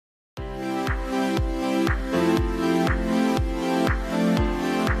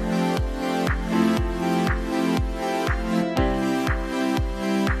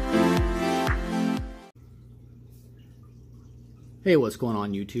Hey, what's going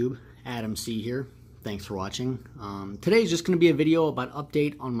on YouTube? Adam C here. Thanks for watching. Today's just going to be a video about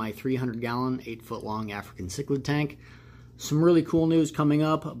update on my 300-gallon, 8-foot-long African cichlid tank. Some really cool news coming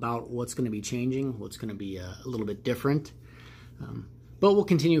up about what's going to be changing, what's going to be a little bit different. But we'll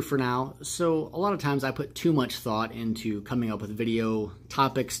continue for now. So a lot of times I put too much thought into coming up with video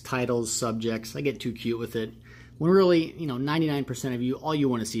topics, titles, subjects. I get too cute with it. When really, 99% of you, all you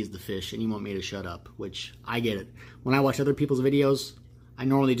want to see is the fish and you want me to shut up, which I get it. When I watch other people's videos, I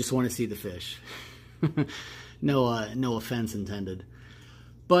normally just want to see the fish. No offense intended.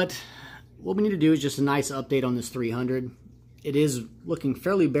 But what we need to do is just a nice update on this 300. It is looking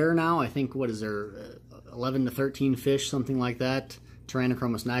fairly bare now. I think, what is there, 11 to 13 fish, something like that.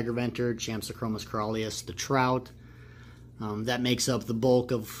 Tyrannochromis nigriventer, Champsochromis corallius, the trout. That makes up the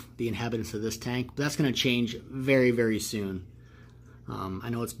bulk of the inhabitants of this tank. But that's going to change very, very soon. I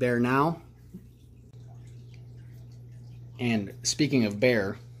know it's bare now. And speaking of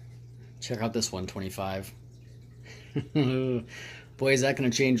bare, check out this 125. Boy, is that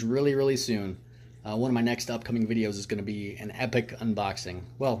going to change really, really soon. One of my next upcoming videos is going to be an epic unboxing.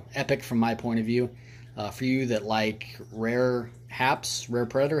 Well, epic from my point of view. For you that like rare haps, rare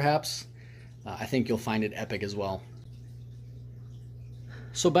predator haps, I think you'll find it epic as well.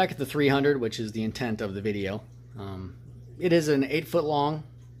 So back at the 300, which is the intent of the video, it is an 8-foot long,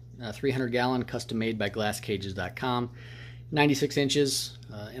 300-gallon, custom made by glasscages.com, 96 inches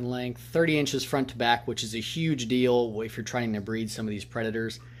in length, 30 inches front to back, which is a huge deal if you're trying to breed some of these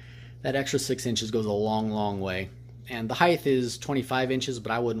predators. That extra 6 inches goes a long, long way. And the height is 25 inches,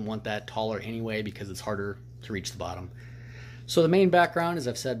 but I wouldn't want that taller anyway because it's harder to reach the bottom. So the main background, as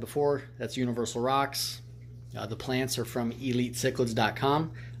I've said before, that's universal rocks. The plants are from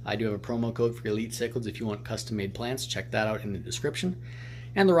elitecichlids.com. I do have a promo code for Elite Cichlids if you want custom-made plants. Check that out in the description.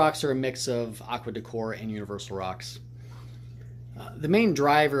 And the rocks are a mix of aqua decor and universal rocks. The main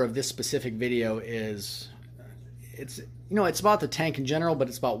driver of this specific video is, it's about the tank in general, but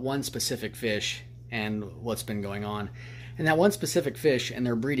it's about one specific fish and what's been going on. And that one specific fish, and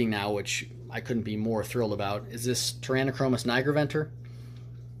they're breeding now, which I couldn't be more thrilled about, is this Tyrannochromis nigriventer.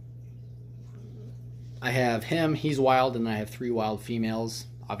 I have him, he's wild, and I have 3 wild females.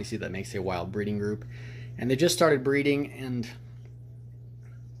 Obviously that makes a wild breeding group. And they just started breeding, and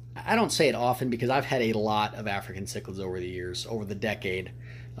I don't say it often because I've had a lot of African cichlids over the years, over the decade,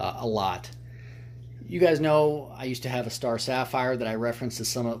 a lot. You guys know I used to have a star sapphire that I referenced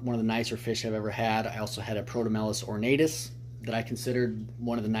as one of the nicer fish I've ever had. I also had a Protomelis ornatus that I considered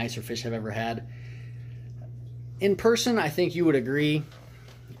one of the nicer fish I've ever had. In person, I think you would agree.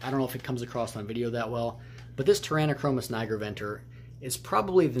 I don't know if it comes across on video that well, but this Tyrannochromis nigriventer is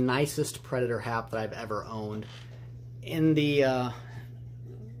probably the nicest predator hap that I've ever owned in the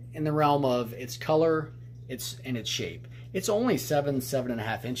realm of its color, and its shape. It's only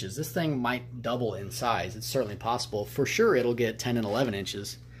 7.5 inches. This thing might double in size. It's certainly possible. For sure it'll get 10 and 11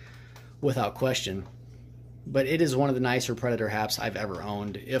 inches without question. But it is one of the nicer predator haps I've ever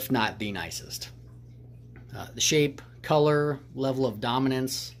owned, if not the nicest. The shape, color, level of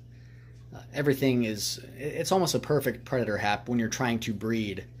dominance, everything it's almost a perfect predator hap when you're trying to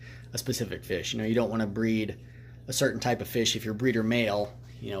breed a specific fish. You don't want to breed a certain type of fish if your breeder male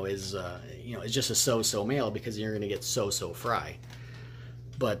is just a so-so male, because you're going to get so-so fry.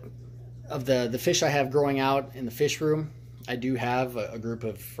 But of the fish I have growing out in the fish room, I do have a group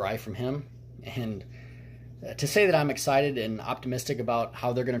of fry from him, and to say that I'm excited and optimistic about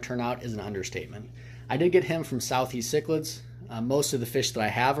how they're going to turn out is an understatement. I did get him from Southeast Cichlids. Most of the fish that I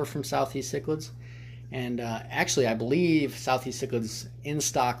have are from Southeast Cichlids. And actually, I believe Southeast Cichlids in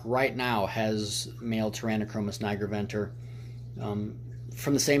stock right now has male Tyrannochromis nigriventer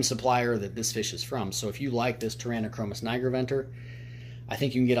from the same supplier that this fish is from. So if you like this Tyrannochromis nigriventer, I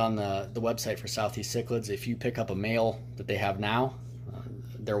think you can get on the website for Southeast Cichlids. If you pick up a male that they have now,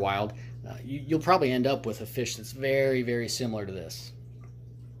 they're wild, you'll probably end up with a fish that's very, very similar to this.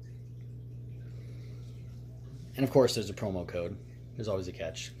 And of course, there's a promo code. There's always a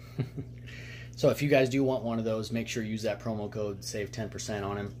catch. So if you guys do want one of those, make sure you use that promo code, save 10%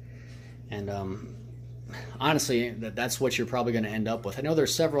 on him. And honestly, that's what you're probably going to end up with. I know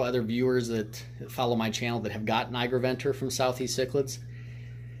there's several other viewers that follow my channel that have got nigriventer from Southeast Cichlids.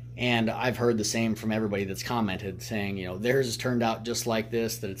 And I've heard the same from everybody that's commented, saying, theirs has turned out just like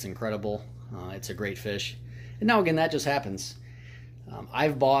this, that it's incredible. It's a great fish. And now again, that just happens.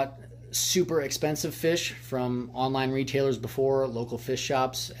 I've bought super expensive fish from online retailers before, local fish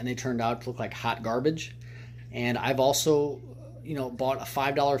shops, and they turned out to look like hot garbage. And I've also bought a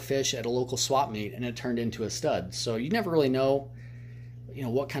 $5 fish at a local swap meet and it turned into a stud. So you never really know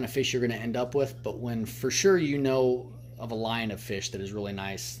what kind of fish you're going to end up with, but when for sure of a line of fish that is really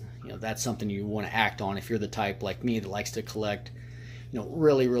nice, that's something you want to act on if you're the type like me that likes to collect,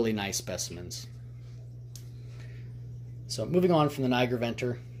 really, really nice specimens. So moving on from the Niger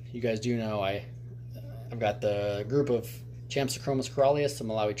Venter, you guys do know I've got the group of Champsochromis corallius, the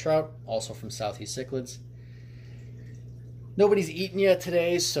Malawi trout, also from Southeast Cichlids. Nobody's eaten yet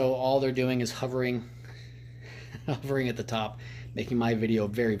today, so all they're doing is hovering at the top, making my video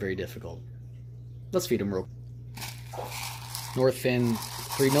very, very difficult. Let's feed them real quick. North fin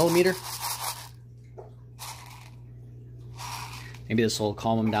 3mm. Maybe this will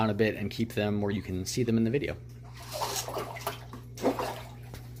calm them down a bit and keep them where you can see them in the video.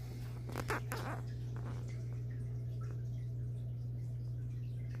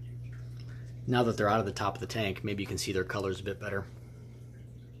 Now that they're out of the top of the tank, maybe you can see their colors a bit better.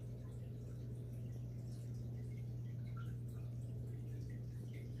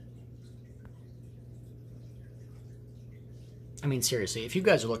 I mean, seriously, if you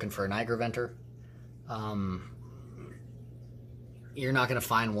guys are looking for a Niger Venter, you're not going to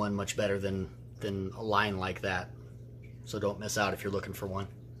find one much better than a line like that. So don't miss out if you're looking for one.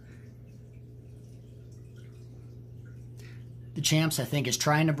 The Champs, I think, is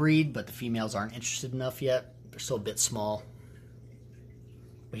trying to breed, but the females aren't interested enough yet. They're still a bit small.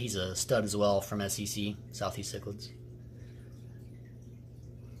 But he's a stud as well from SEC, Southeast Cichlids.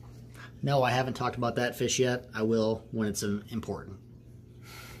 No, I haven't talked about that fish yet. I will when it's important.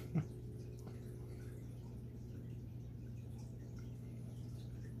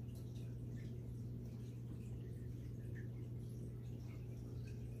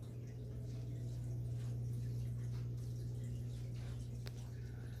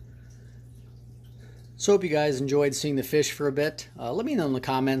 So hope you guys enjoyed seeing the fish for a bit. Let me know in the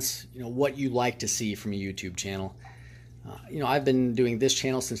comments, what you like to see from a YouTube channel. I've been doing this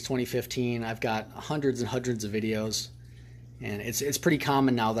channel since 2015. I've got hundreds and hundreds of videos, and it's pretty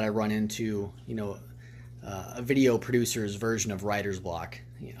common now that I run into a video producer's version of writer's block.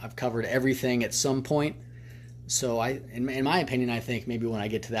 I've covered everything at some point, so in my opinion, I think maybe when I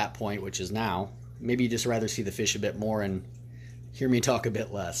get to that point, which is now, maybe you just rather see the fish a bit more and hear me talk a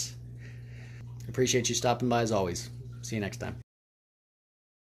bit less. Appreciate you stopping by as always. See you next time.